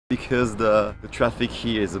Because the traffic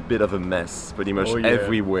here is a bit of a mess, pretty much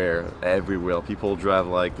everywhere. People drive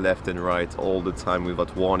like left and right all the time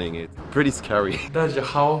without warning. It's pretty scary. 大家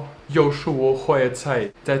好，又是我坏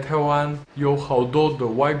菜。在台湾有好多的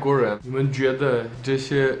外国人，你们觉得这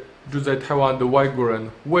些住在台湾的外国人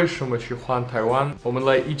为什么喜欢台湾？我们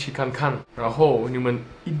来一起看看。然后你们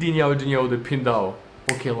一定要订阅我的频道。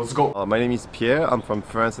Okay, let's go. My name is Pierre. I'm from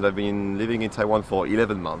France and I've been living in Taiwan for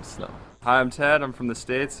 11 months now. Hi, I'm Ted. I'm from the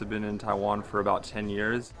States. I've been in Taiwan for about 10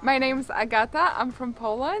 years. My name's Agata. I'm from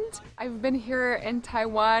Poland. I've been here in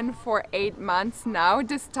Taiwan for 8 months now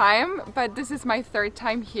this time, but this is my third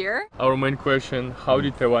time here. Our main question, how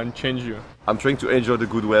did Taiwan change you? I'm trying to enjoy the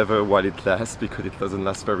good weather while it lasts because it doesn't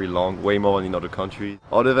last very long, way more than in other countries.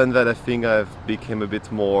 Other than that, I think I've become a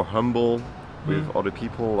bit more humble with other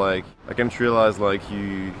people. Like I came to realize like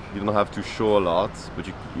you don't have to show a lot, but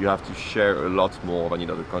you have to share a lot more than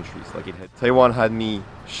in other countries. Like Taiwan had me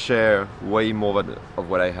share way more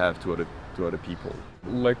of what I have to other people.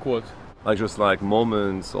 Like what? Like just like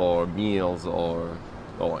moments or meals or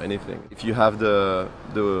anything. If you have the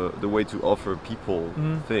way to offer people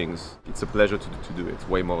things, it's a pleasure to do it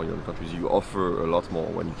way more in other countries. You offer a lot more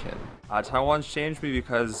when you can. Taiwan's changed me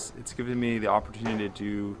because it's given me the opportunity to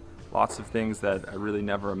do lots of things that I really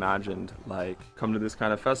never imagined, like come to this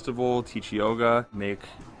kind of festival, teach yoga, make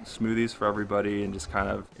smoothies for everybody, and just kind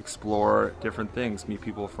of explore different things, meet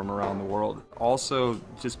people from around the world. Also,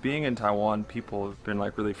 just being in Taiwan, people have been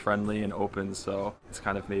like really friendly and open, so it's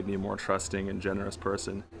kind of made me a more trusting and generous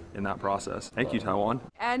person in that process. Thank you, Taiwan.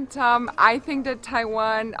 And I think that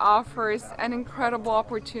Taiwan offers an incredible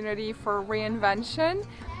opportunity for reinvention.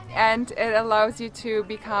 And it allows you to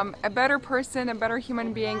become a better person, a better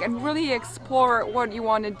human being, and really explore what you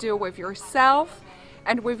want to do with yourself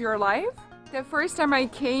and with your life. The first time I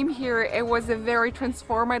came here, it was a very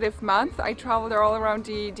transformative month. I traveled all around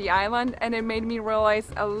the island, and it made me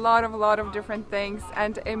realize a lot of different things,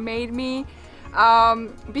 and it made me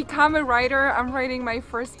become a writer. I'm writing my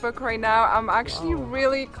first book right now. I'm actually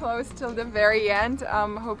really close till the very end.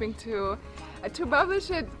 I'm hoping to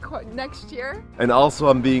publish it next year. And also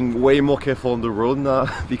I'm being way more careful on the road now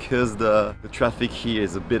because the traffic here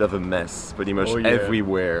is a bit of a mess, pretty much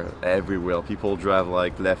everywhere. People drive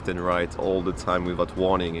like left and right all the time without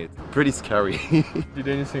warning. It's pretty scary. Did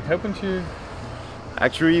anything happen to you?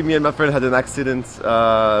 Actually, me and my friend had an accident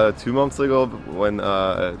 2 months ago when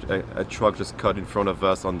a truck just cut in front of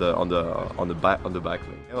us on the back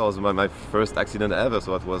lane. It was my first accident ever,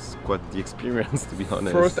 so it was quite the experience, to be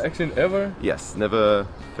honest. First accident ever? Yes, never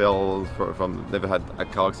never had a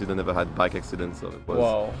car accident, never had bike accident, so it was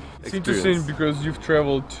wow. It's interesting because you've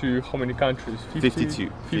traveled to how many countries? 52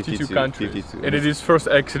 countries. 52. And it is first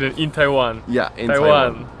accident in Taiwan. Yeah, in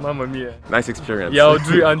Taiwan. Mamma mia. Nice experience.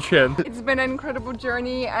 It's been an incredible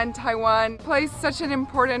journey, and Taiwan plays such an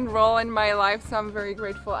important role in my life, so I'm very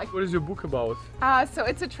grateful. What is your book about? So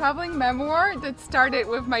it's a traveling memoir that started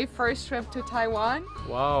with my first trip to Taiwan.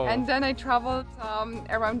 Wow. And then I traveled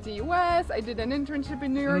around the US. I did an internship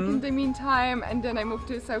in New York in the meantime, and then I moved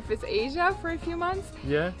to Southeast Asia for a few months.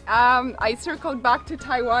 Yeah. I circled back to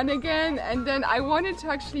Taiwan again, and then I wanted to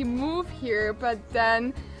actually move here, but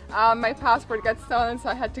then my passport got stolen, so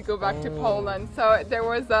I had to go back to Poland. So there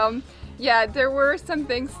was there were some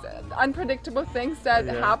things, unpredictable things that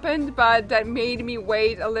happened, but that made me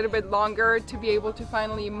wait a little bit longer to be able to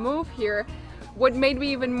finally move here. What made me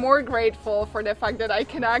even more grateful for the fact that I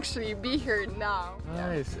can actually be here now.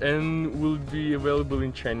 Nice. And will it be available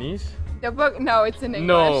in Chinese? The book? No, it's in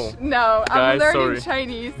English. No, I'm learning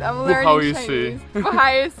Chinese. I'm learning Chinese.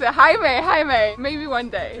 Hi, maybe one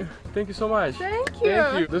day. Thank you so much. Thank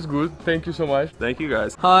you. That's good. Thank you so much. Thank you,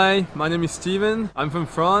 guys. Hi, my name is Steven. I'm from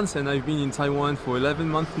France and I've been in Taiwan for 11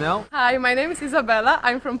 months now. Hi, my name is Isabella.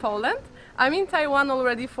 I'm from Poland. I'm in Taiwan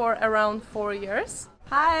already for around 4 years.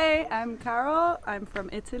 Hi, I'm Carol. I'm from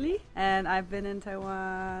Italy and I've been in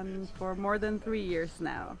Taiwan for more than 3 years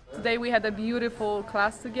now. Today we had a beautiful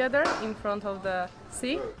class together in front of the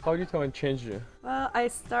sea. How did Taiwan change you? Well, I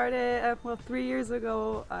started, 3 years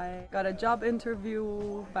ago, I got a job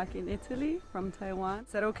interview back in Italy from Taiwan.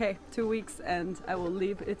 Said, okay, 2 weeks and I will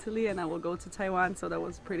leave Italy and I will go to Taiwan, so that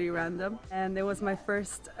was pretty random. And it was my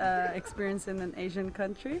first experience in an Asian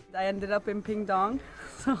country. I ended up in Pingdong,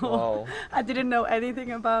 so I didn't know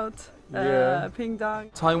anything about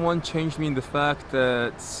Pingdong. Taiwan changed me in the fact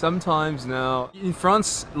that sometimes now, in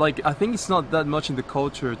France, like I think it's not that much in the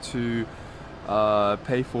culture to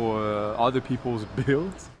pay for other people's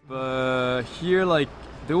bills, but here like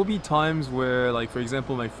there will be times where, like, for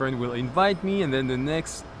example, my friend will invite me and then the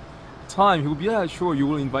next time he will be, yeah, sure, you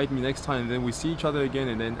will invite me next time, and then we see each other again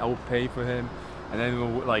and then I will pay for him. and then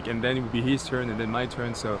and then it would be his turn and then my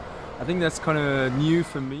turn. So I think that's kind of new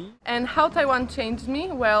for me. And how Taiwan changed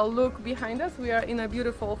me? Well, look behind us. We are in a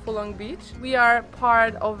beautiful Fulong Beach. We are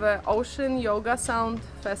part of an Ocean Yoga Sound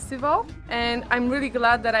Festival, and I'm really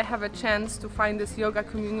glad that I have a chance to find this yoga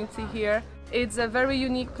community here. It's a very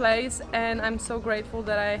unique place, and I'm so grateful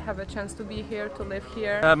that I have a chance to be here, to live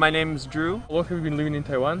here. My name's Drew. How long have you been living in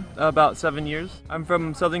Taiwan? About 7 years. I'm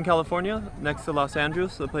from Southern California, next to Los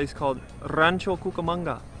Angeles, a place called Rancho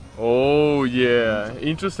Cucamonga. Oh yeah,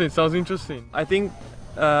 interesting. Sounds interesting. I think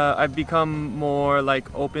I've become more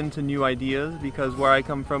like open to new ideas because where I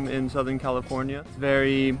come from in Southern California,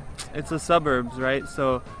 it's the suburbs, right?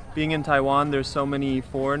 So being in Taiwan, there's so many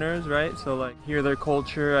foreigners, right? So like hear their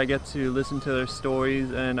culture, I get to listen to their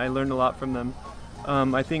stories, and I learned a lot from them.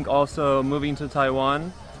 I think also moving to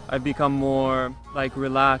Taiwan, I've become more like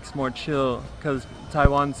relaxed, more chill, because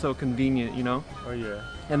Taiwan's so convenient, you know? Oh yeah.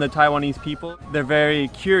 And the Taiwanese people, they're very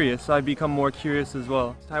curious, so I've become more curious as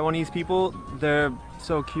well. Taiwanese people, they're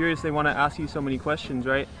so curious, they want to ask you so many questions,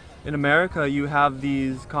 right? In America, you have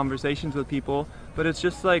these conversations with people, but it's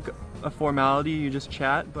just like a formality, you just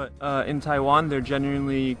chat. But in Taiwan, they're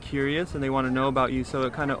genuinely curious and they want to know about you, so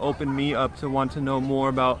it kind of opened me up to want to know more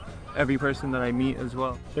about every person that I meet as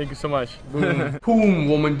well. Thank you so much. Boom，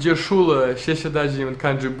 我们结束了，谢谢大家你们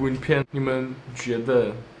看这部影片。你们觉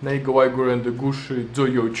得哪个外国人的故事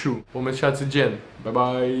最有趣？我们下次见，拜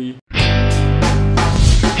拜。